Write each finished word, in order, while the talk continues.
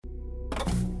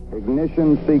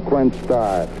Ignition sequence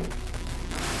start.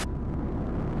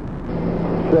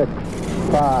 6,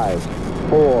 5,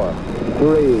 4,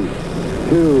 3,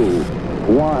 2,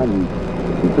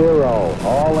 1, 0.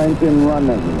 All engine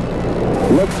running.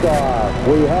 Liftoff.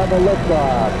 We have a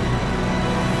liftoff.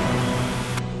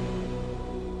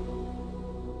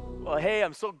 Well, hey,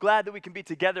 I'm so glad that we can be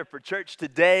together for church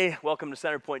today. Welcome to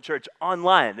Centerpoint Church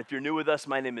Online. If you're new with us,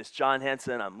 my name is John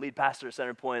Hanson. I'm lead pastor at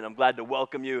Centerpoint. I'm glad to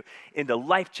welcome you into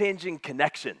life-changing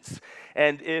connections.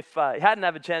 And if you hadn't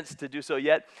had a chance to do so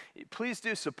yet, please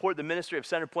do support the ministry of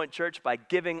Centerpoint Church by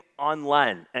giving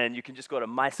online. And you can just go to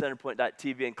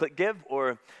mycenterpoint.tv and click give,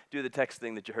 or do the text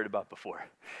thing that you heard about before.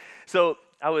 So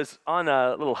I was on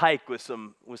a little hike with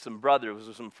some brothers,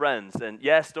 with some friends, and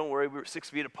yes, don't worry, we were 6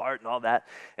 feet apart and all that.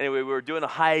 Anyway, we were doing a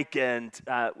hike, and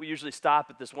we usually stop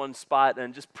at this one spot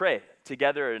and just pray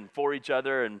together and for each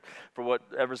other and for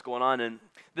whatever's going on. And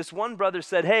this one brother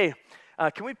said, hey,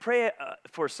 can we pray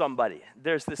for somebody?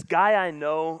 There's this guy I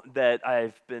know that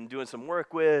I've been doing some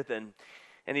work with, and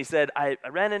he said, I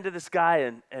ran into this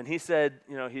guy, and he said,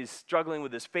 you know, he's struggling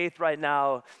with his faith right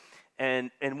now,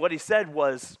 and what he said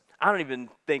was, I don't even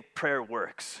think prayer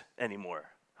works anymore.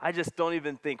 I just don't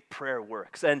even think prayer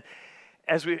works. And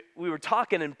as we were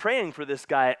talking and praying for this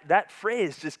guy, that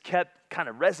phrase just kept kind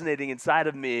of resonating inside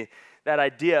of me, that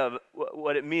idea of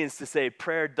what it means to say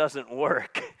prayer doesn't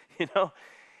work, you know?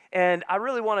 And I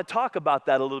really want to talk about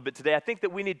that a little bit today. I think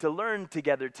that we need to learn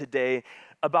together today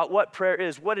about what prayer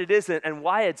is, what it isn't, and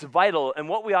why it's vital, and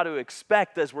what we ought to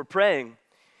expect as we're praying.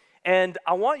 And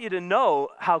I want you to know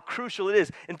how crucial it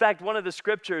is. In fact, one of the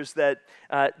scriptures that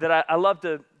I love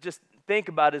to just think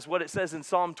about is what it says in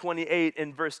Psalm 28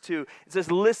 in verse 2. It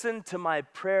says, listen to my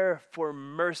prayer for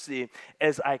mercy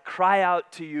as I cry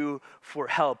out to you for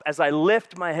help, as I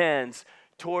lift my hands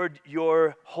toward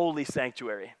your holy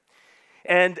sanctuary.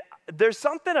 And there's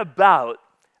something about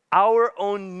our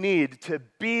own need to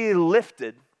be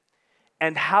lifted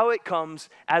and how it comes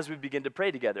as we begin to pray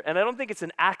together. And I don't think it's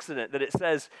an accident that it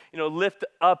says, you know, lift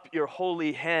up your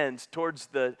holy hands towards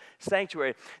the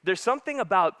sanctuary. There's something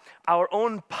about our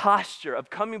own posture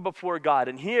of coming before God.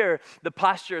 And here, the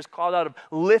posture is called out of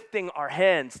lifting our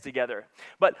hands together.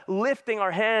 But lifting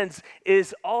our hands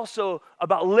is also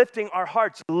about lifting our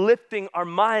hearts, lifting our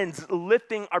minds,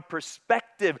 lifting our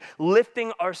perspective,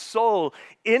 lifting our soul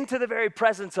into the very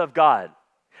presence of God,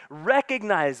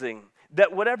 recognizing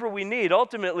that whatever we need,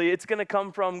 ultimately, it's going to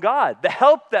come from God. The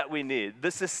help that we need, the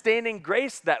sustaining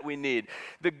grace that we need,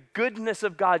 the goodness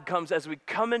of God comes as we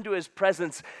come into His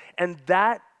presence, and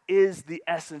that is the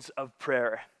essence of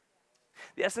prayer.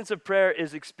 The essence of prayer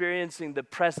is experiencing the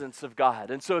presence of God.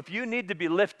 And so if you need to be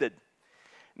lifted,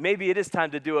 maybe it is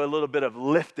time to do a little bit of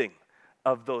lifting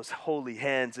of those holy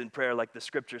hands in prayer like the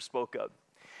Scripture spoke of.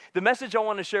 The message I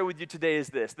want to share with you today is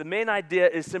this. The main idea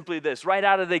is simply this. Right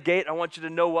out of the gate, I want you to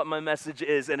know what my message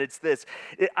is, and it's this.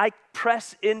 I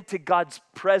press into God's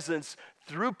presence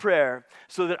through prayer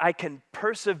so that I can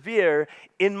persevere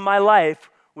in my life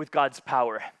with God's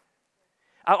power.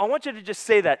 I want you to just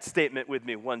say that statement with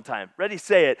me one time. Ready?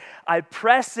 Say it. I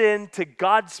press into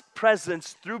God's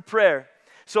presence through prayer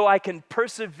so I can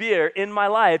persevere in my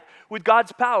life with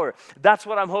God's power. That's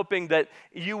what I'm hoping that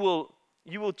you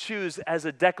will choose as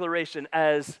a declaration,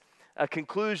 as a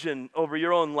conclusion over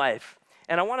your own life.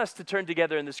 And I want us to turn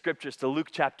together in the scriptures to Luke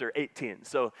chapter 18.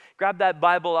 So grab that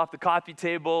Bible off the coffee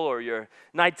table or your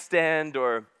nightstand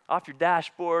or off your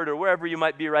dashboard or wherever you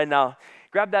might be right now.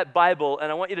 Grab that Bible,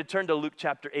 and I want you to turn to Luke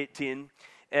chapter 18.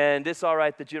 And it's all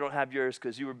right that you don't have yours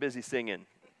because you were busy singing.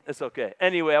 It's okay.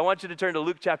 Anyway, I want you to turn to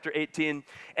Luke chapter 18.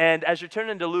 And as you're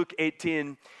turning to Luke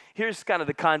 18, here's kind of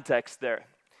the context there.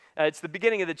 It's the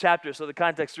beginning of the chapter, so the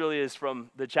context really is from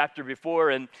the chapter before.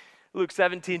 And Luke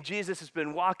 17, Jesus has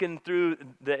been walking through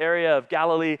the area of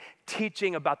Galilee,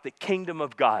 teaching about the kingdom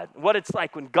of God, what it's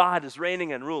like when God is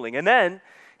reigning and ruling. And then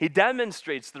he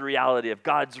demonstrates the reality of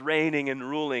God's reigning and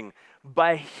ruling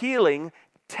by healing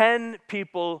 10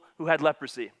 people who had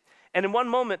leprosy. And in one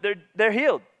moment, they're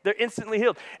healed. They're instantly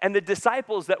healed. And the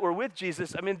disciples that were with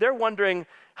Jesus, I mean, they're wondering,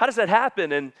 how does that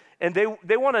happen? And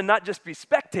they want to not just be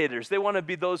spectators. They want to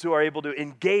be those who are able to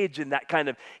engage in that kind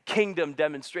of kingdom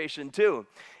demonstration too.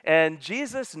 And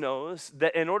Jesus knows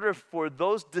that in order for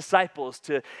those disciples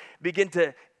to begin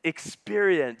to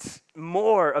experience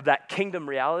more of that kingdom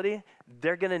reality,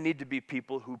 they're going to need to be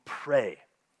people who pray.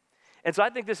 And so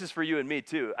I think this is for you and me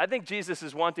too. I think Jesus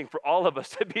is wanting for all of us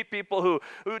to be people who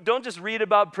don't just read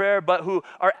about prayer, but who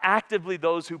are actively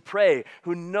those who pray,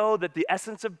 who know that the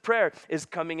essence of prayer is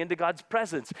coming into God's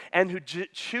presence, and who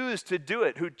choose to do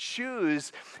it, who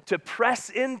choose to press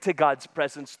into God's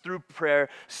presence through prayer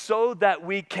so that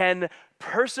we can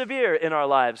persevere in our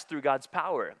lives through God's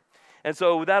power. And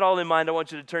so with that all in mind, I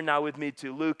want you to turn now with me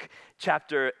to Luke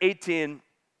chapter 18.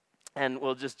 And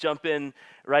we'll just jump in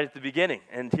right at the beginning.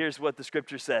 And here's what the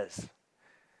scripture says.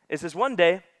 It says, one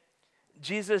day,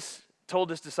 Jesus told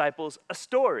his disciples a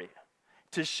story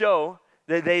to show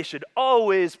that they should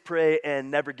always pray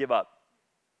and never give up.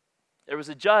 There was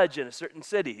a judge in a certain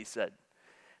city, he said,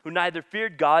 who neither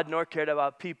feared God nor cared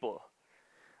about people.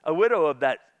 A widow of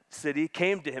that city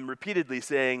came to him repeatedly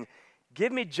saying,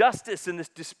 "Give me justice in this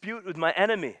dispute with my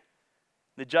enemy."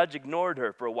 The judge ignored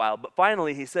her for a while, but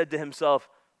finally he said to himself,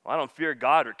 "Well, I don't fear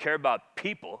God or care about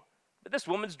people, but this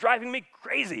woman's driving me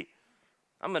crazy.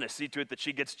 I'm going to see to it that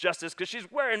she gets justice because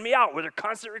she's wearing me out with her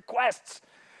constant requests."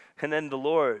 And then the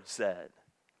Lord said,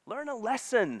 "Learn a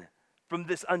lesson from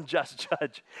this unjust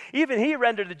judge. Even he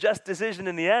rendered a just decision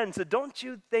in the end, so don't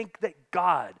you think that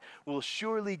God will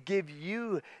surely give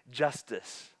you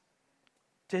justice?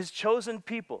 To his chosen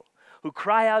people who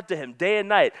cry out to him day and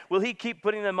night, will he keep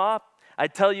putting them off? I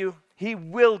tell you, he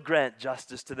will grant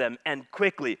justice to them, and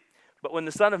quickly. But when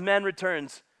the Son of Man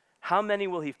returns, how many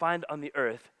will he find on the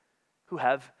earth who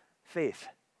have faith?"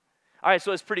 All right,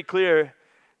 so it's pretty clear.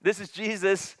 This is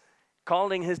Jesus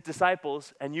calling his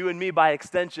disciples, and you and me by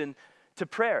extension, to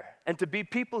prayer and to be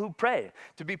people who pray,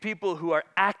 to be people who are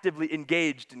actively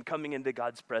engaged in coming into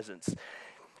God's presence.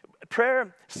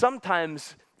 Prayer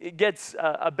sometimes it gets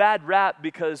a bad rap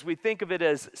because we think of it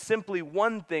as simply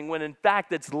one thing when in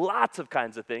fact it's lots of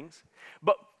kinds of things.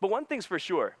 But one thing's for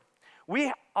sure,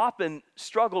 we often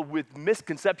struggle with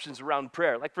misconceptions around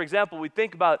prayer. Like for example, we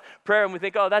think about prayer and we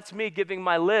think, oh, that's me giving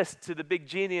my list to the big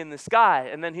genie in the sky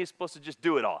and then he's supposed to just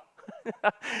do it all.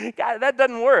 God, that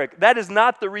doesn't work. That is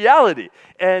not the reality.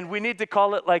 And we need to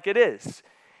call it like it is.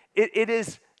 It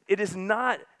is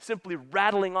not simply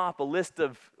rattling off a list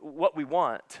of what we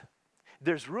want.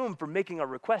 There's room for making our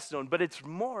requests known, but it's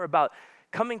more about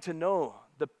coming to know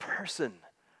the person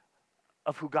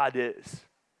of who God is,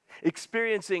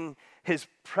 experiencing his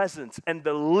presence and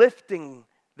the lifting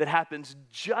that happens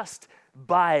just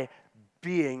by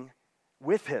being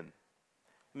with him.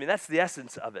 I mean, that's the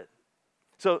essence of it.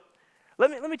 So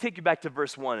let me take you back to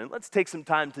verse 1, and let's take some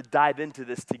time to dive into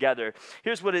this together.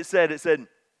 Here's what it said. It said,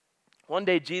 one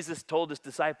day Jesus told his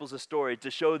disciples a story to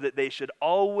show that they should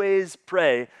always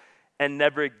pray and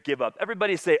never give up.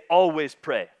 Everybody say, always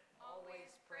pray. Always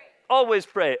pray. Always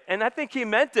pray. And I think he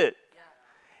meant it. Yeah.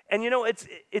 And you know, it's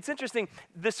interesting.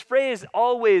 This phrase,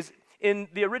 always, in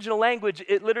the original language,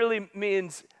 it literally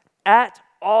means at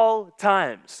all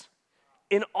times.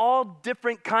 In all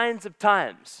different kinds of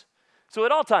times. So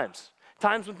at all times.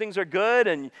 Times when things are good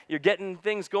and you're getting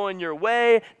things going your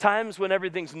way. Times when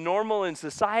everything's normal in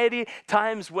society.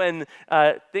 Times when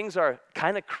things are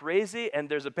kind of crazy and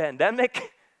there's a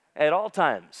pandemic. At all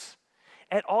times.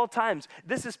 At all times.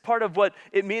 This is part of what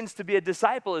it means to be a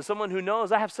disciple, is someone who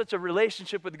knows I have such a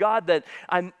relationship with God that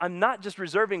I'm not just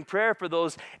reserving prayer for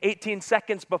those 18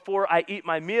 seconds before I eat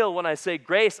my meal when I say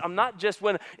grace. I'm not just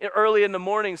when early in the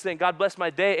morning saying, God bless my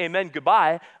day, amen,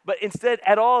 goodbye. But instead,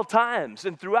 at all times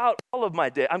and throughout all of my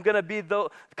day, I'm going to be the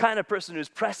kind of person who's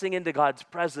pressing into God's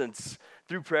presence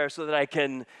through prayer so that I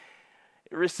can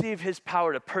receive his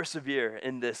power to persevere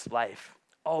in this life.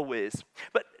 Always.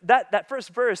 But that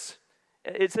first verse,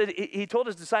 it said he told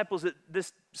his disciples that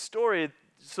this story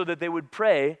so that they would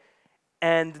pray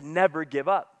and never give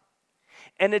up.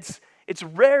 And it's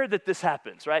rare that this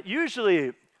happens, right?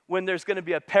 Usually when there's going to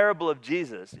be a parable of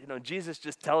Jesus, Jesus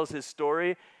just tells his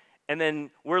story and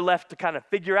then we're left to kind of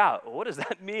figure out, well, what does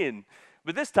that mean?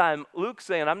 But this time, Luke's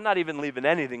saying, I'm not even leaving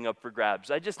anything up for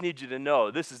grabs. I just need you to know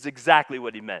this is exactly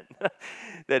what he meant.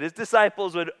 That his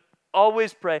disciples would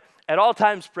always pray, at all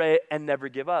times pray, and never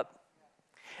give up.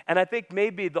 And I think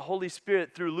maybe the Holy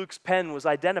Spirit, through Luke's pen, was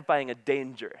identifying a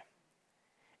danger.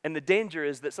 And the danger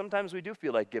is that sometimes we do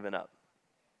feel like giving up.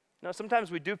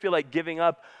 Sometimes we do feel like giving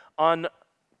up on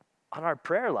our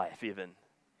prayer life even.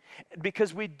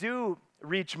 Because we do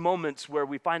reach moments where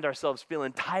we find ourselves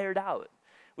feeling tired out.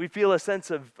 We feel a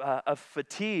sense of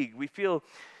fatigue. We feel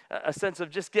a sense of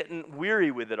just getting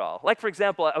weary with it all. Like, for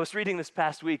example, I was reading this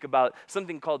past week about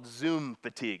something called Zoom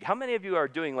fatigue. How many of you are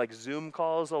doing like Zoom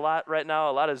calls a lot right now?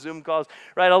 A lot of Zoom calls,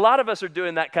 right? A lot of us are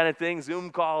doing that kind of thing. Zoom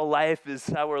call life is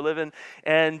how we're living.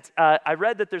 And I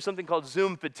read that there's something called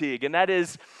Zoom fatigue, and that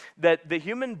is that the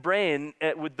human brain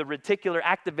with the reticular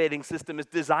activating system is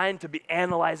designed to be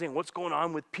analyzing what's going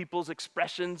on with people's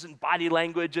expressions and body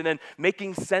language and then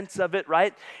making sense of it,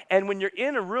 right? And when you're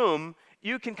in a room,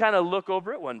 you can kind of look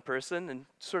over at one person and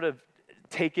sort of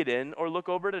take it in, or look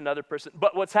over at another person.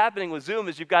 But what's happening with Zoom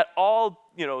is you've got all,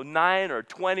 9 or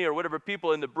 20 or whatever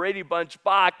people in the Brady Bunch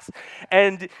box,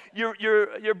 and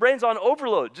your brain's on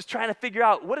overload, just trying to figure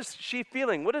out, what is she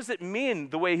feeling? What does it mean,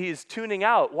 the way he's tuning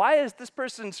out? Why is this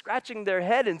person scratching their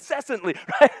head incessantly,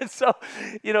 right? And so,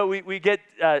 we get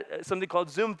something called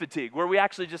Zoom fatigue, where we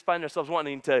actually just find ourselves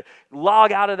wanting to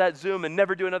log out of that Zoom and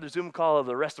never do another Zoom call of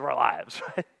the rest of our lives,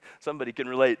 right? Somebody can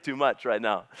relate too much right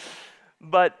now.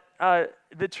 But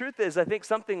the truth is, I think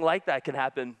something like that can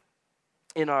happen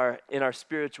in our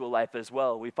spiritual life as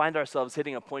well. We find ourselves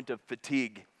hitting a point of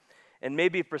fatigue. And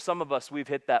maybe for some of us, we've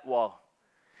hit that wall.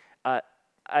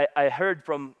 I heard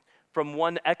from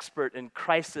one expert in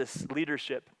crisis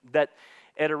leadership that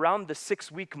at around the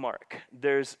 6-week mark,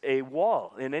 there's a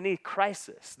wall in any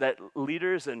crisis that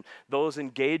leaders and those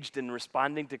engaged in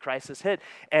responding to crisis hit.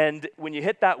 And when you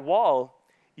hit that wall,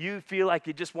 you feel like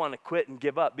you just want to quit and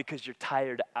give up because you're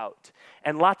tired out.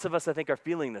 And lots of us, I think, are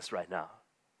feeling this right now.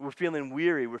 We're feeling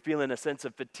weary. We're feeling a sense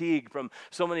of fatigue from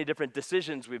so many different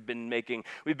decisions we've been making.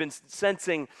 We've been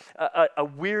sensing a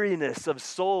weariness of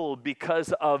soul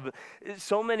because of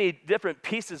so many different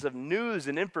pieces of news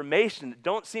and information that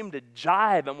don't seem to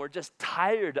jive, and we're just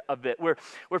tired of it.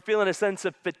 We're feeling a sense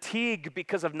of fatigue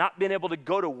because of not being able to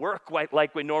go to work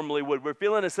like we normally would. We're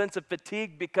feeling a sense of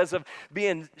fatigue because of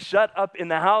being shut up in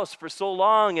the house for so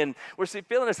long, and we're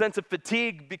feeling a sense of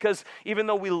fatigue because even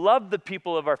though we love the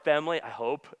people of our family, I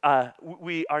hope,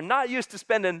 we are not used to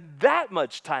spending that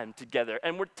much time together,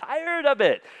 and we're tired of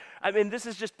it. I mean, this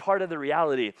is just part of the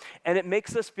reality, and it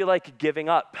makes us feel like giving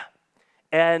up.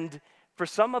 And for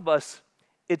some of us,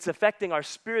 it's affecting our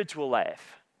spiritual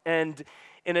life, and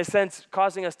in a sense,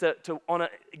 causing us to want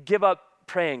to give up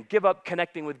praying, give up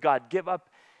connecting with God, give up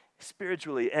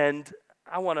spiritually. And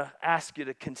I want to ask you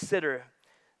to consider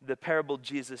the parable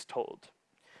Jesus told.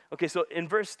 Okay, so in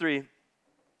verse 3,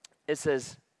 it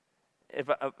says,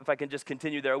 if I can just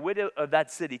continue there, a widow of that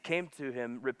city came to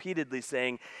him repeatedly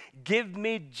saying, "Give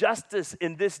me justice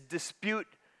in this dispute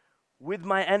with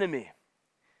my enemy."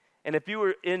 And if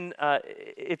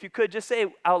you could just say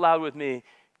out loud with me,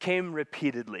 came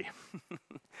repeatedly.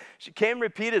 She came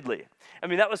repeatedly. I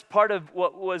mean, that was part of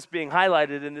what was being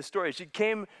highlighted in this story. She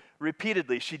came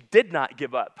repeatedly. She did not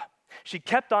give up. She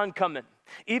kept on coming.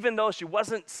 Even though she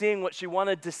wasn't seeing what she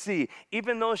wanted to see,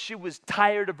 even though she was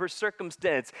tired of her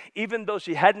circumstance, even though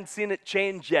she hadn't seen it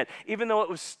change yet, even though it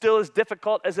was still as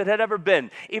difficult as it had ever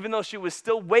been, even though she was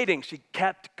still waiting, she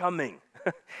kept coming.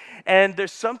 And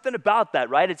there's something about that,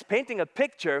 right? It's painting a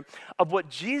picture of what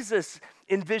Jesus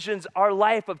envisions our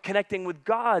life of connecting with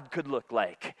God could look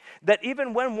like. That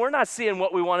even when we're not seeing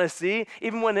what we want to see,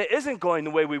 even when it isn't going the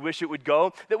way we wish it would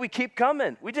go, that we keep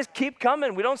coming. We just keep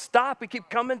coming. We don't stop. We keep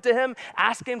coming to Him,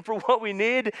 asking for what we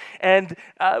need, and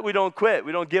we don't quit.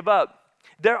 We don't give up.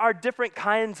 There are different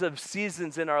kinds of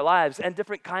seasons in our lives and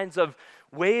different kinds of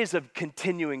ways of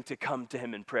continuing to come to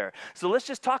Him in prayer. So let's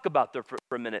just talk about that for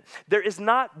a minute. There is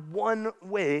not one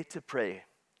way to pray.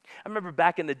 I remember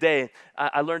back in the day,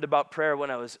 I learned about prayer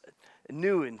when I was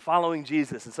new and following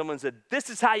Jesus, and someone said, "This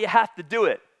is how you have to do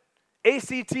it.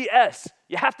 ACTS.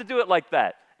 You have to do it like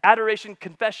that. Adoration,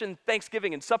 confession,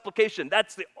 thanksgiving, and supplication.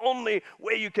 That's the only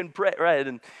way you can pray,"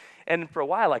 right? And for a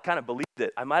while, I kind of believed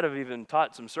it. I might have even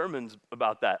taught some sermons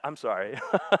about that. I'm sorry.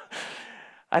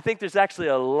 I think there's actually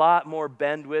a lot more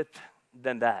bandwidth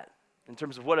than that in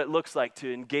terms of what it looks like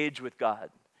to engage with God.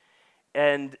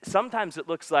 And sometimes it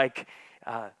looks like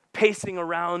pacing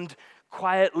around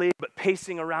quietly, but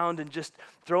pacing around and just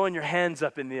throwing your hands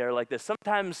up in the air like this.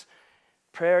 Sometimes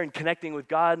prayer and connecting with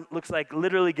God looks like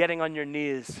literally getting on your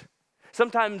knees.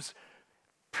 Sometimes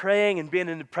praying and being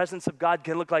in the presence of God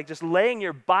can look like just laying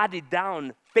your body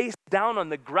down, face down on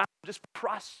the ground, just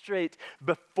prostrate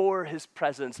before His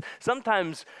presence.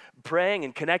 Sometimes praying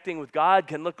and connecting with God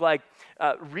can look like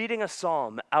reading a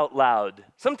psalm out loud.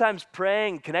 Sometimes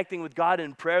praying, connecting with God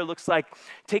in prayer looks like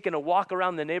taking a walk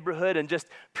around the neighborhood and just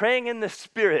praying in the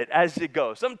Spirit as you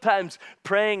go. Sometimes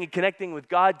praying and connecting with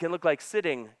God can look like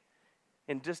sitting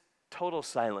in just total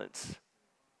silence,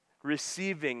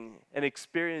 receiving and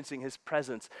experiencing His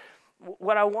presence.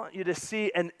 what I want you to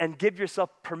see and give yourself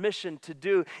permission to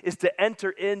do is to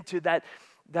enter into that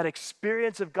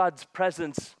experience of God's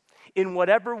presence in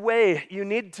whatever way you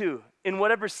need to, in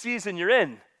whatever season you're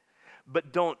in,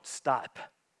 but don't stop.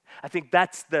 I think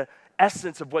that's the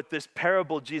essence of what this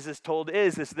parable Jesus told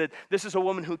is that this is a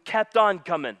woman who kept on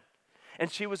coming.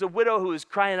 And she was a widow who was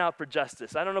crying out for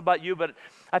justice. I don't know about you, but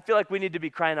I feel like we need to be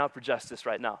crying out for justice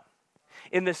right now.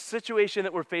 In the situation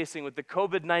that we're facing with the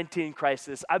COVID-19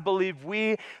 crisis, I believe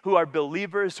we who are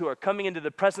believers, who are coming into the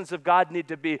presence of God, need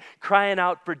to be crying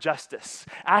out for justice,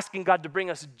 asking God to bring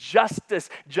us justice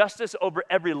over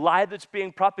every lie that's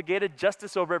being propagated,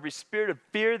 justice over every spirit of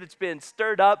fear that's being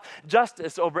stirred up,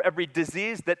 justice over every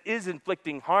disease that is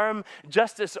inflicting harm,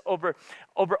 justice over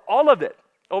all of it,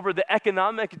 over the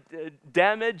economic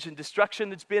damage and destruction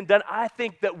that's being done. I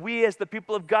think that we as the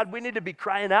people of God, we need to be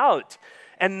crying out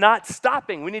and not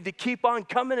stopping. We need to keep on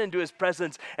coming into his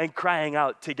presence and crying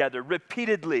out together.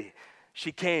 Repeatedly,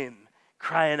 she came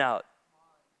crying out.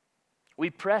 We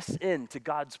press into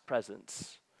God's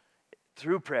presence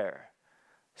through prayer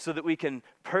so that we can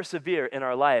persevere in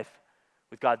our life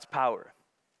with God's power.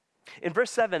 In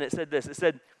verse 7, it said this. It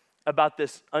said about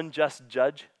this unjust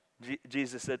judge.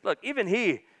 Jesus said, look, even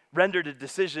he rendered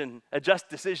a just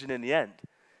decision in the end.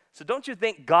 So don't you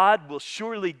think God will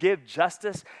surely give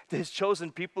justice to his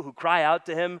chosen people who cry out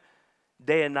to him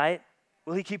day and night?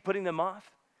 Will he keep putting them off?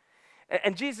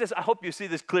 And Jesus, I hope you see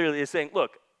this clearly, is saying,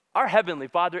 look, our Heavenly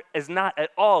Father is not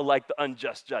at all like the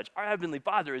unjust judge. Our Heavenly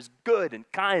Father is good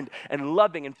and kind and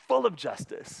loving and full of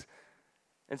justice.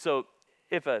 And so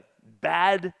if a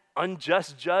bad,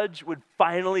 unjust judge would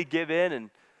finally give in and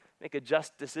make a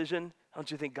just decision,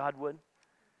 don't you think God would?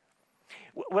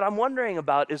 What I'm wondering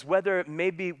about is whether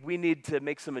maybe we need to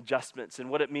make some adjustments in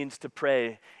what it means to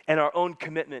pray and our own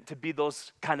commitment to be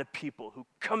those kind of people who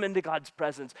come into God's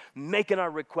presence, making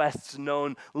our requests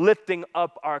known, lifting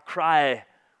up our cry,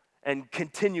 and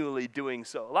continually doing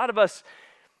so. A lot of us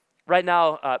right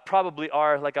now probably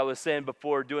are, like I was saying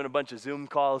before, doing a bunch of Zoom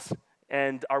calls,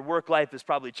 and our work life has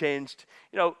probably changed.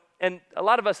 And a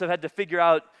lot of us have had to figure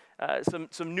out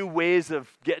some new ways of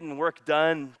getting work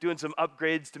done, doing some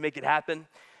upgrades to make it happen.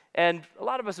 And a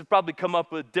lot of us have probably come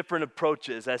up with different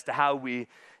approaches as to how we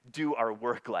do our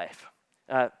work life.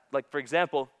 Like, for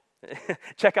example,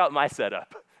 check out my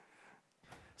setup.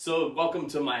 So welcome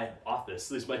to my office,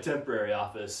 at least my temporary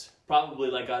office. Probably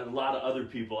like a lot of other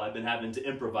people, I've been having to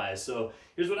improvise. So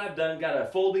here's what I've done. Got a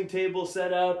folding table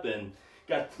set up and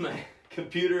got my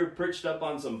computer perched up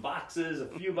on some boxes, a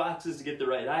few boxes to get the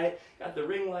right height. Got the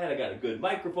ring light, I got a good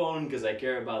microphone because I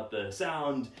care about the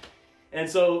sound. And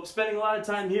so spending a lot of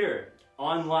time here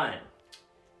online.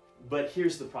 But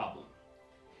here's the problem.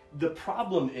 The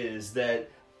problem is that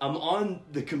I'm on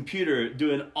the computer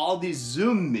doing all these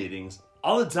Zoom meetings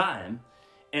all the time,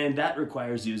 and that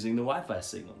requires using the Wi-Fi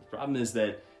signal. The problem is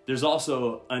that there's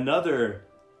also another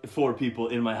 4 people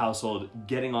in my household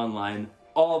getting online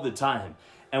all the time.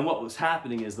 And what was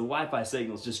happening is the Wi-Fi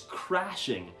signal is just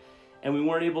crashing, and we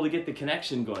weren't able to get the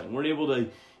connection going. We weren't able to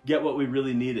get what we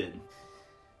really needed.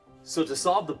 So to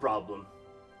solve the problem,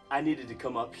 I needed to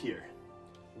come up here.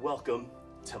 Welcome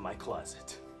to my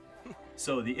closet.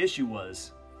 So the issue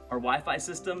was our Wi-Fi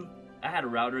system. I had a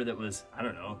router that was, I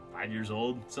don't know, 5 years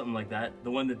old, something like that. The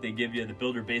one that they give you, the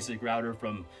Builder Basic router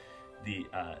from the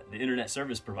internet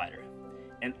service provider.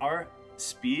 And our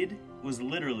speed was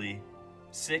literally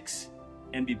 6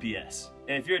 Mbps.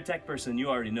 And if you're a tech person, you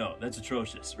already know that's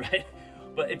atrocious, right?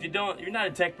 But if you don't, you're not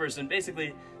a tech person,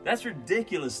 basically that's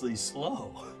ridiculously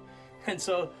slow. And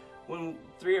so when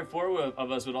 3 or 4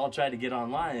 of us would all try to get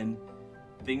online,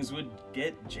 things would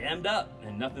get jammed up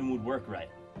and nothing would work right.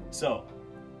 So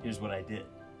here's what I did.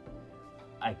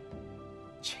 I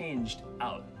changed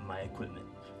out my equipment.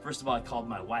 First of all, I called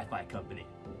my Wi-Fi company.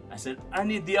 I said, I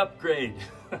need the upgrade.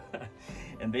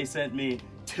 And they sent me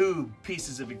 2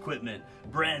 pieces of equipment,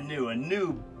 brand new, a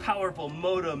new powerful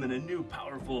modem and a new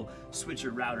powerful switcher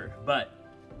router. But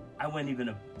I went even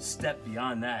a step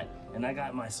beyond that, and I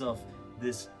got myself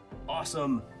this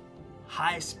awesome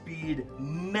high-speed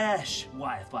mesh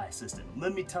Wi-Fi system.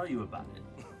 Let me tell you about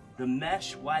it. The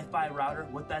mesh Wi-Fi router,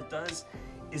 what that does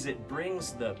is it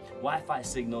brings the Wi-Fi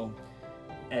signal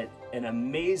at an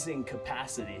amazing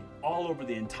capacity all over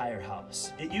the entire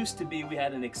house. It used to be we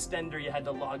had an extender you had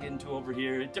to log into over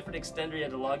here, a different extender you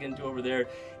had to log into over there,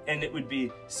 and it would be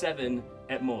 7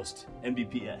 at most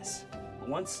Mbps. But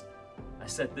once I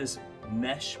set this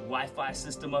mesh Wi-Fi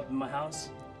system up in my house,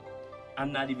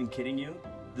 I'm not even kidding you,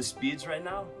 the speeds right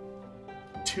now,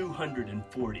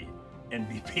 240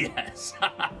 Mbps.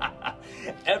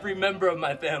 Every member of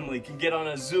my family can get on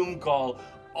a Zoom call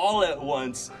all at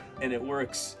once, and it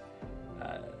works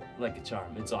like a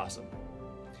charm. It's awesome.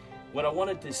 What I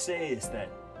wanted to say is that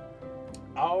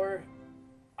our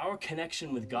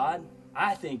connection with God,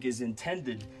 I think, is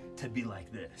intended to be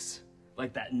like this,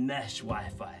 like that mesh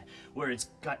Wi-Fi, where it's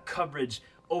got coverage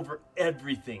over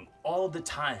everything all the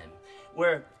time,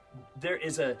 where there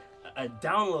is a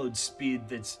download speed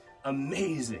that's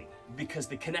amazing because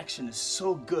the connection is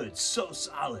so good, so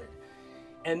solid.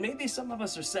 And maybe some of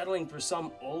us are settling for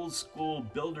some old school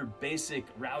builder basic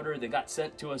router that got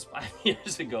sent to us 5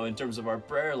 years ago in terms of our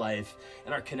prayer life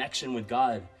and our connection with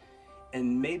God.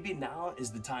 And maybe now is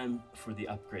the time for the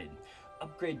upgrade.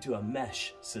 Upgrade to a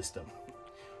mesh system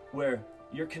where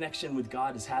your connection with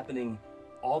God is happening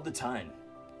all the time,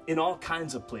 in all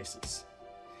kinds of places.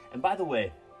 And by the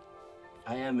way,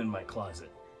 I am in my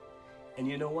closet. And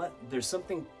you know what? There's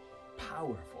something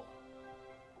powerful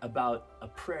about a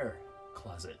prayer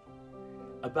closet,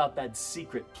 about that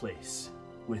secret place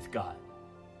with God,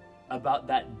 about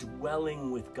that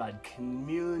dwelling with God,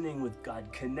 communing with God,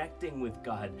 connecting with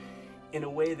God in a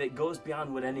way that goes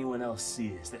beyond what anyone else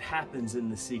sees, that happens in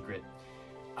the secret.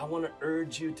 I want to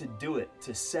urge you to do it,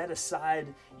 to set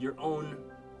aside your own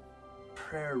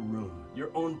prayer room, your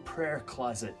own prayer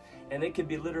closet. And it can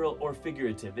be literal or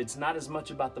figurative. It's not as much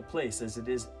about the place as it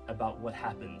is about what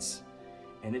happens.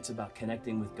 And it's about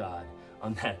connecting with God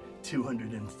on that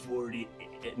 240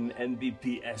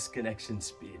 Mbps connection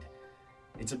speed.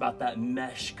 It's about that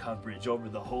mesh coverage over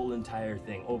the whole entire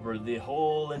thing, over the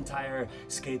whole entire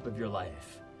scape of your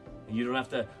life. And you don't have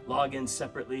to log in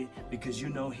separately because you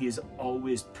know He is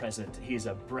always present. He is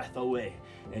a breath away,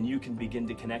 and you can begin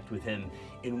to connect with Him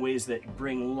in ways that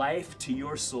bring life to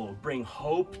your soul, bring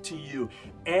hope to you,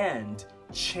 and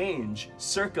change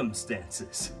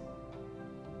circumstances.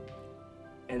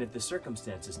 And if the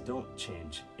circumstances don't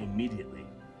change immediately,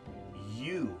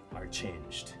 you are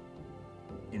changed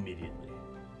immediately.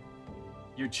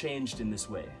 You're changed in this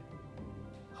way.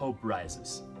 Hope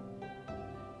rises.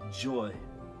 Joy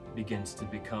begins to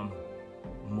become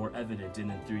more evident in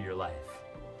and through your life.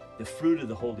 The fruit of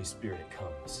the Holy Spirit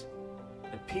comes.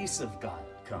 The peace of God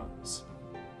comes.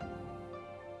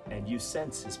 And you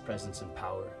sense His presence and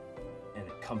power, and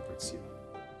it comforts you.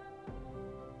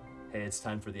 Hey, it's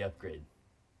time for the upgrade.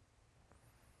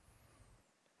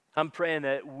 I'm praying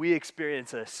that we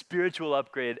experience a spiritual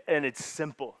upgrade, and it's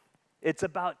simple. It's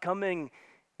about coming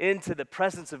into the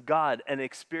presence of God and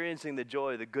experiencing the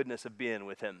joy, the goodness of being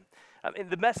with Him. I mean,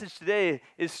 the message today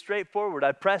is straightforward.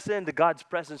 I press into God's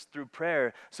presence through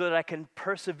prayer so that I can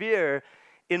persevere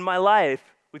in my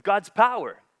life with God's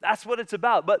power. That's what it's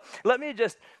about. But let me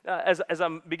just, as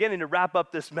I'm beginning to wrap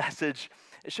up this message,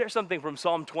 share something from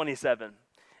Psalm 27.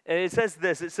 And it says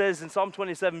this, it says in Psalm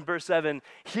 27, verse 7,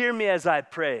 "Hear me as I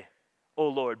pray, O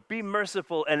Lord. Be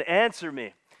merciful and answer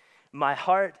me. My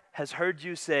heart has heard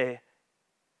you say,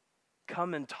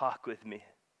 'Come and talk with me.'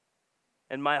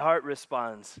 And my heart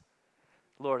responds,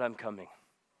 'Lord, I'm coming.'"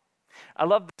 I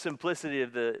love the simplicity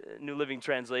of the New Living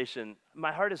Translation.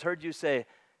 My heart has heard you say,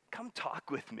 "Come talk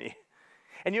with me."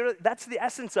 And you know, that's the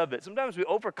essence of it. Sometimes we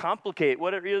overcomplicate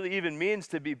what it really even means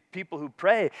to be people who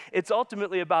pray. It's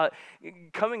ultimately about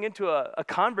coming into a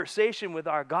conversation with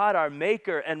our God, our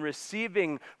Maker, and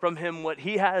receiving from Him what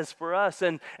He has for us,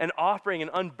 and offering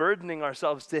and unburdening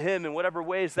ourselves to Him in whatever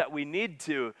ways that we need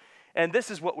to. And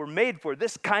this is what we're made for,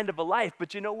 this kind of a life.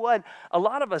 But you know what? A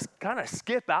lot of us kind of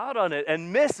skip out on it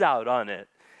and miss out on it.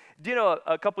 Do you know,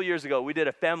 a couple years ago, we did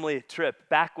a family trip,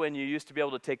 back when you used to be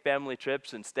able to take family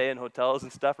trips and stay in hotels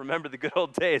and stuff. Remember the good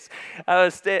old days.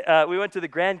 We went to the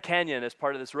Grand Canyon as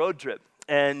part of this road trip.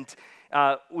 And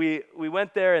we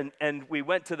went there, and we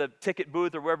went to the ticket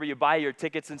booth or wherever you buy your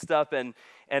tickets and stuff. And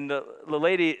the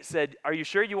lady said, "Are you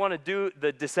sure you want to do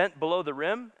the descent below the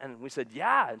rim?" And we said,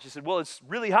 "Yeah." And she said, "Well, it's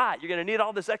really hot. You're going to need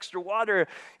all this extra water.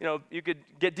 You know, you could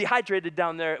get dehydrated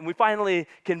down there." And we finally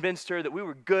convinced her that we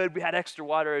were good. We had extra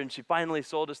water, and she finally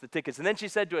sold us the tickets. And then she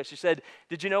said to us, she said,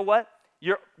 "Did you know what?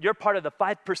 You're part of the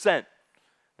 5%.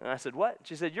 And I said, "What?"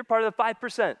 She said, "You're part of the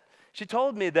 5%. She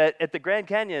told me that at the Grand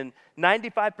Canyon,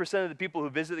 95% of the people who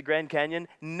visit the Grand Canyon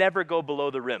never go below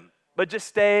the rim, but just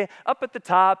stay up at the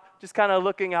top, just kind of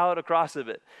looking out across of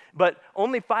it. But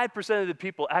only 5% of the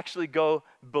people actually go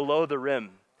below the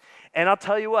rim. And I'll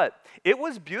tell you what, it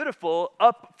was beautiful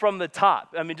up from the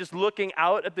top. I mean, just looking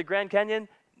out at the Grand Canyon,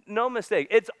 no mistake.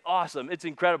 It's awesome. It's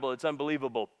incredible. It's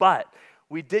unbelievable. But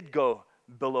we did go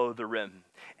below the rim.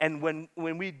 And when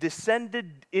we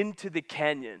descended into the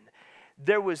canyon,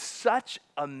 there was such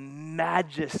a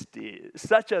majesty,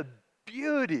 such a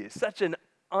beauty, such an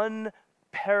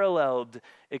unparalleled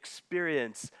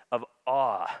experience of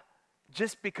awe,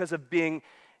 just because of being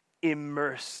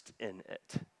immersed in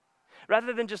it.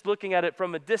 Rather than just looking at it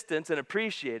from a distance and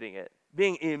appreciating it,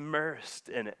 being immersed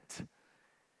in it.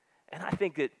 And I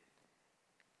think that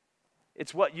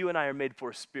it's what you and I are made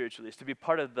for spiritually, is to be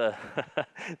part of the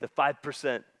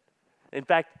 5%. In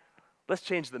fact, let's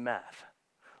change the math.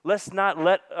 Let's not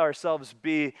let ourselves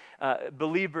be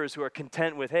believers who are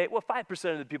content with, hey, well,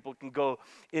 5% of the people can go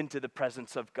into the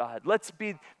presence of God. Let's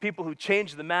be people who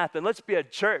change the math, and let's be a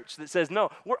church that says,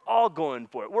 no, we're all going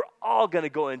for it. We're all going to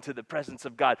go into the presence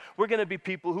of God. We're going to be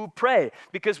people who pray,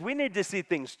 because we need to see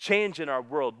things change in our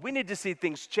world. We need to see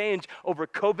things change over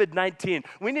COVID-19.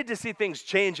 We need to see things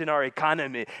change in our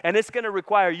economy, and it's going to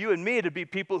require you and me to be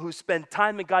people who spend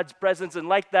time in God's presence, and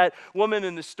like that woman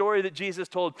in the story that Jesus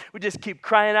told, we just keep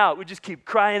crying out. We just keep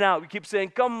crying out. We keep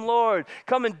saying, come, Lord,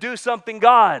 come and do something,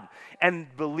 God, and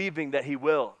believing that he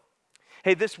will.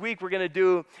 Hey, this week we're going to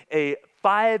do a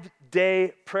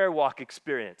 5-day prayer walk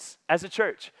experience as a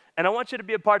church. And I want you to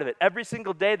be a part of it. Every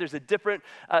single day there's a different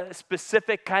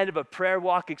specific kind of a prayer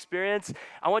walk experience.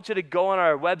 I want you to go on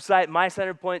our website,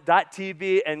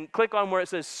 mycenterpoint.tv, and click on where it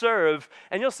says serve,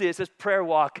 and you'll see it says prayer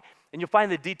walk. And you'll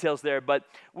find the details there, but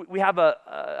we have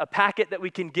a packet that we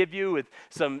can give you with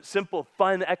some simple,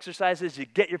 fun exercises. You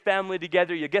get your family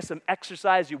together, you get some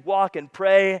exercise, you walk and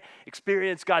pray,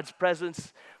 experience God's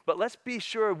presence. But let's be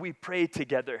sure we pray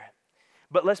together.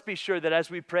 But let's be sure that as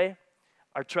we pray,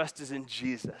 our trust is in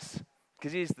Jesus,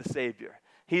 because he's the Savior.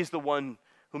 He's the one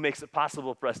who makes it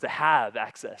possible for us to have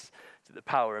access to the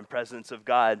power and presence of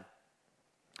God.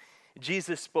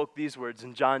 Jesus spoke these words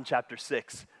in John chapter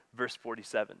 6, verse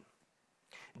 47.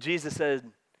 Jesus said,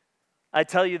 I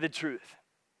tell you the truth.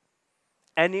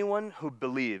 Anyone who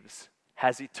believes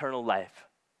has eternal life.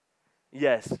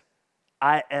 Yes,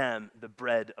 I am the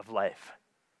bread of life.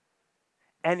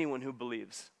 Anyone who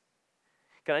believes.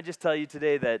 Can I just tell you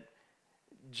today that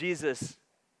Jesus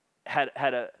had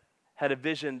a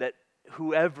vision that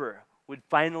whoever would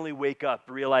finally wake up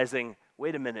realizing,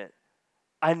 wait a minute,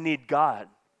 I need God.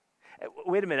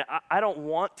 Wait a minute, I don't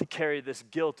want to carry this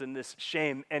guilt and this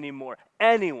shame anymore.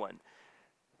 Anyone.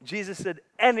 Jesus said,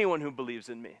 anyone who believes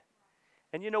in me.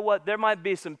 And you know what? There might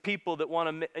be some people that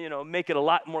want to, make it a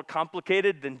lot more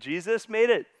complicated than Jesus made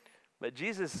it. But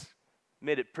Jesus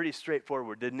made it pretty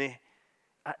straightforward, didn't he?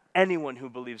 Anyone who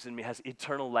believes in me has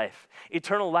eternal life.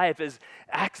 Eternal life is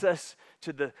access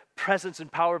to the presence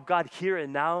and power of God here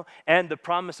and now, and the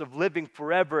promise of living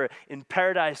forever in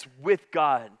paradise with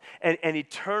God, and an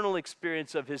eternal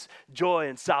experience of his joy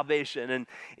and salvation. And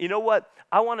you know what?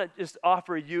 I want to just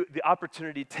offer you the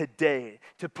opportunity today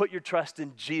to put your trust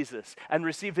in Jesus and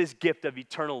receive his gift of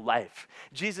eternal life.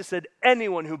 Jesus said,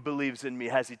 anyone who believes in me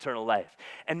has eternal life.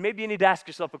 And maybe you need to ask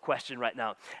yourself a question right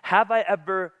now. Have I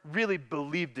ever really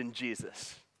believed in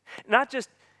Jesus? Not just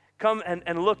come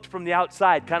and looked from the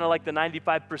outside, kind of like the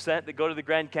 95% that go to the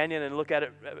Grand Canyon and look at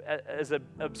it as an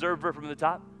observer from the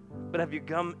top, but have you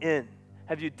come in?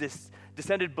 Have you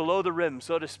descended below the rim,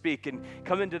 so to speak, and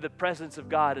come into the presence of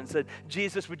God and said,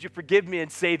 Jesus, would you forgive me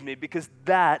and save me? Because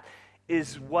that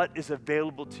is what is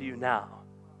available to you now.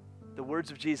 The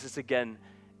words of Jesus again,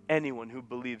 anyone who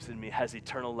believes in me has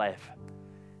eternal life.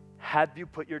 Have you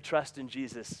put your trust in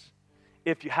Jesus?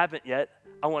 If you haven't yet,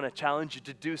 I want to challenge you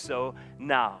to do so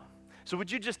now. So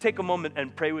would you just take a moment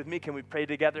and pray with me? Can we pray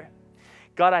together?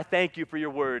 God, I thank you for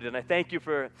your word, and I thank you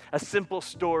for a simple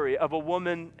story of a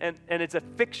woman, and it's a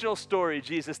fictional story,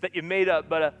 Jesus, that you made up,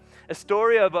 but a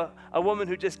story of a woman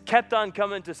who just kept on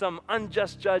coming to some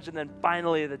unjust judge, and then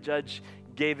finally the judge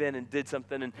gave in and did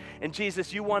something. And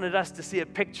Jesus, you wanted us to see a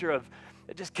picture of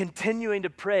just continuing to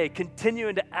pray,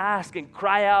 continuing to ask and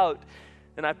cry out.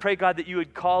 And I pray, God, that you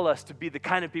would call us to be the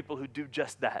kind of people who do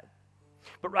just that.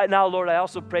 But right now, Lord, I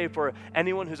also pray for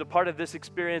anyone who's a part of this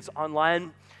experience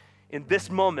online in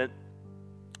this moment,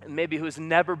 and maybe who's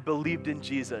never believed in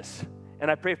Jesus.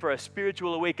 And I pray for a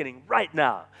spiritual awakening right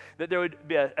now, that there would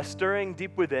be a stirring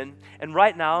deep within. And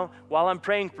right now, while I'm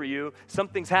praying for you,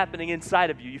 something's happening inside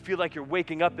of you. You feel like you're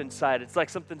waking up inside. It's like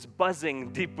something's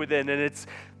buzzing deep within, and it's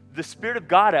the Spirit of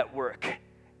God at work,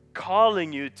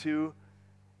 calling you to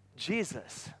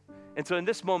Jesus. And so in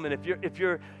this moment, if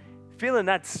you're feeling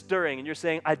that stirring and you're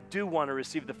saying, I do want to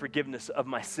receive the forgiveness of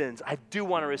my sins, I do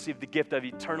want to receive the gift of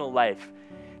eternal life,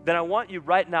 then I want you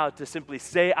right now to simply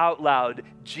say out loud,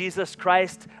 Jesus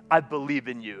Christ, I believe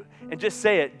in you. And just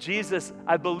say it, Jesus,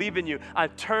 I believe in you. I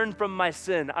turn from my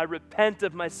sin. I repent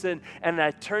of my sin, and I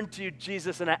turn to you,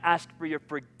 Jesus, and I ask for your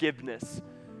forgiveness.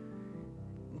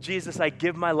 Jesus, I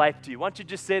give my life to you. Why don't you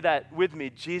just say that with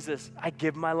me? Jesus, I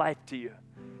give my life to you.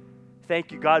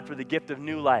 Thank you, God, for the gift of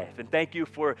new life. And thank you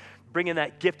for bringing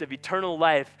that gift of eternal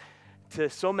life to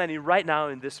so many right now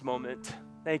in this moment.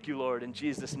 Thank you, Lord, in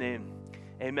Jesus' name.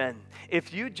 Amen.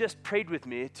 If you just prayed with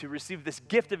me to receive this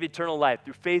gift of eternal life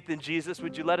through faith in Jesus,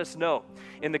 would you let us know?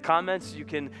 In the comments, you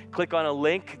can click on a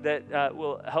link that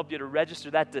will help you to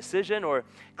register that decision, or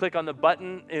click on the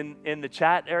button in the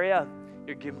chat area.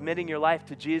 You're committing your life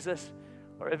to Jesus.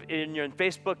 Or if you're in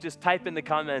Facebook, just type in the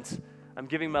comments, I'm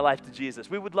giving my life to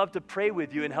Jesus. We would love to pray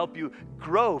with you and help you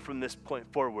grow from this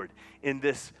point forward in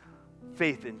this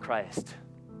faith in Christ.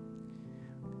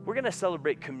 We're going to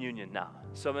celebrate communion now.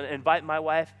 So I'm going to invite my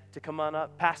wife to come on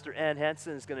up. Pastor Ann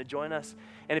Hansen is going to join us.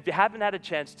 And if you haven't had a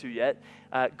chance to yet,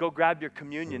 go grab your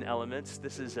communion elements.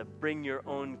 This is a bring your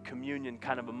own communion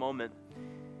kind of a moment.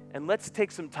 And let's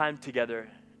take some time together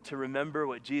to remember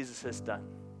what Jesus has done.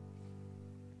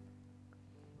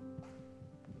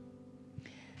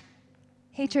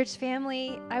 Hey, church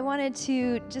family, I wanted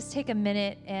to just take a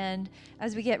minute, and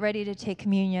as we get ready to take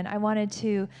communion, I wanted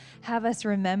to have us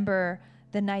remember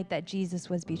the night that Jesus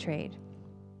was betrayed.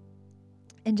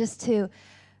 And just to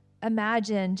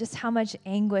imagine just how much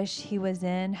anguish he was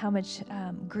in, how much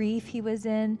grief he was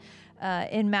in.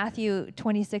 In Matthew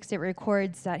 26, it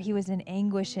records that he was in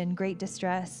anguish and great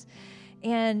distress.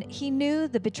 And he knew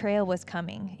the betrayal was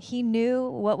coming. He knew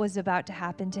what was about to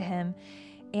happen to him.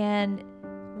 And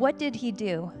what did he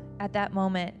do at that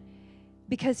moment?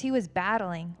 Because he was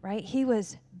battling, right? He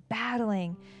was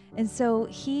battling. And so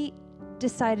he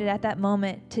decided at that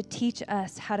moment to teach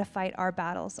us how to fight our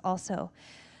battles also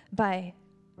by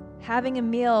having a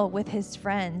meal with his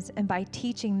friends and by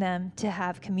teaching them to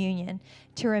have communion,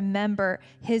 to remember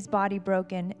his body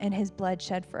broken and his blood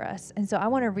shed for us. And so I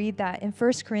want to read that. In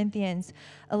 1 Corinthians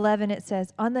 11, it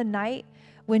says, on the night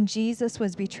when Jesus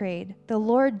was betrayed, the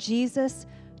Lord Jesus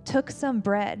took some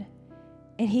bread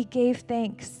and he gave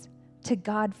thanks to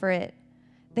God for it.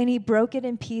 Then he broke it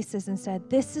in pieces and said,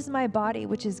 this is my body,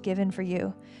 which is given for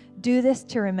you. Do this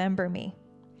to remember me.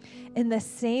 In the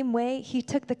same way, he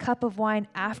took the cup of wine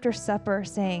after supper,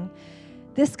 saying,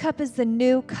 this cup is the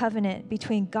new covenant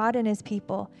between God and his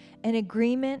people, an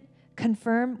agreement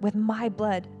confirmed with my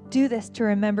blood. Do this to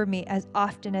remember me as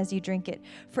often as you drink it.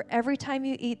 For every time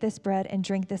you eat this bread and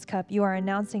drink this cup, you are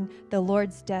announcing the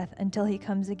Lord's death until he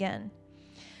comes again.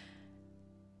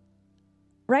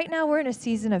 Right now, we're in a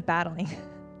season of battling.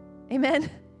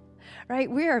 Amen? Right?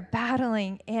 We are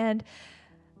battling, and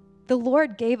the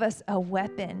Lord gave us a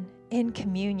weapon in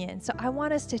communion. So I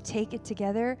want us to take it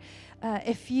together. I'm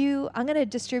going to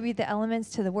distribute the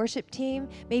elements to the worship team.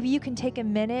 Maybe you can take a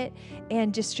minute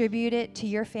and distribute it to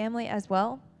your family as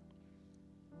well.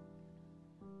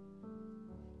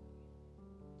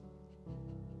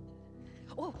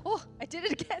 Oh, I did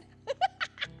it again.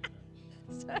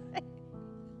 Sorry.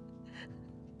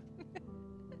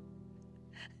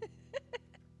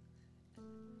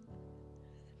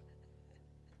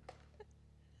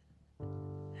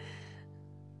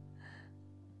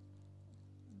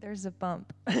 There's a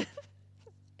bump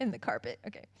in the carpet.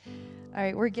 Okay. All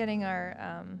right, we're getting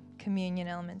our communion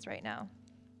elements right now.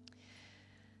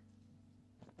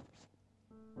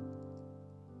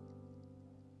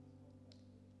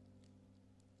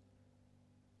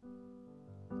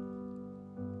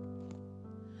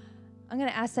 I'm going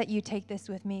to ask that you take this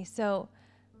with me. So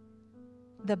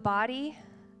the body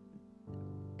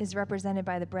is represented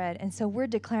by the bread. And so we're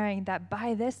declaring that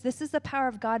by this is the power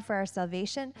of God for our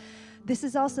salvation. This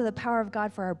is also the power of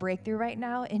God for our breakthrough right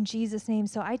now in Jesus' name.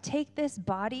 So I take this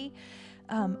body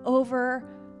over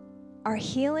our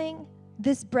healing.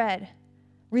 This bread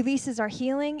releases our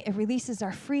healing. It releases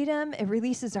our freedom. It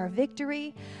releases our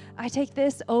victory. I take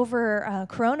this over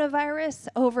coronavirus,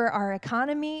 over our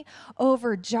economy,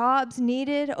 over jobs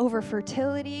needed, over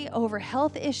fertility, over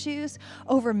health issues,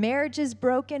 over marriages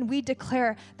broken. We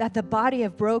declare that that body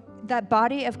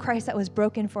of Christ that was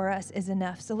broken for us is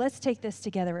enough. So let's take this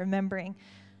together, remembering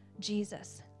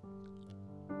Jesus.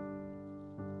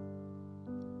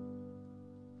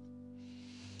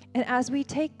 And as we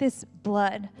take this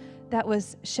blood that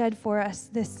was shed for us,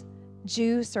 this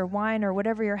juice or wine or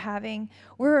whatever you're having,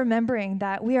 we're remembering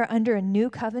that we are under a new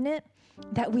covenant,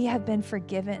 that we have been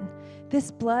forgiven.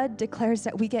 This blood declares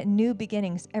that we get new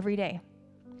beginnings every day.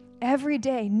 Every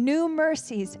day, new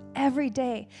mercies every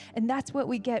day. And that's what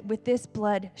we get with this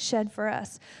blood shed for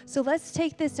us. So let's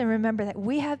take this and remember that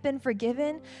we have been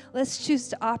forgiven. Let's choose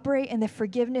to operate in the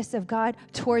forgiveness of God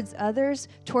towards others,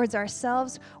 towards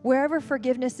ourselves. Wherever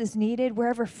forgiveness is needed,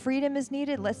 wherever freedom is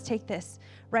needed, let's take this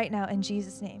right now in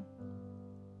Jesus' name.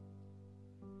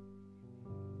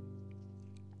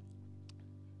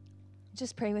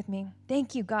 Just pray with me.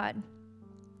 Thank you, God.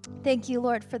 Thank you,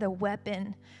 Lord, for the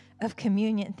weapon of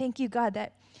communion. Thank you, God,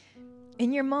 that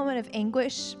in your moment of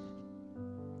anguish,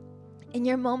 in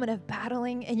your moment of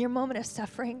battling, in your moment of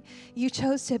suffering, you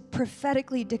chose to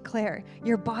prophetically declare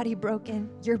your body broken,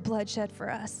 your blood shed for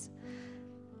us.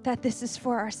 That this is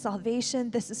for our salvation,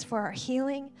 this is for our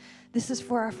healing, this is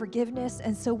for our forgiveness.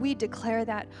 And so we declare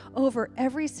that over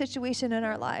every situation in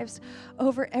our lives,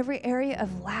 over every area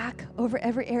of lack, over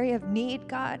every area of need,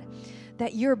 God,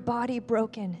 that your body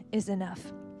broken is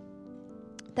enough.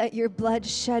 That your blood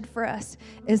shed for us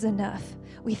is enough.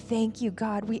 We thank you,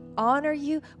 God. We honor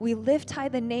you. We lift high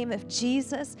the name of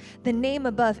Jesus, the name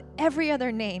above every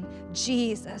other name,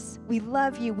 Jesus. We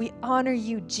love you. We honor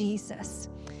you, Jesus.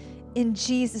 In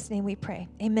Jesus' name we pray.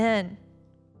 Amen.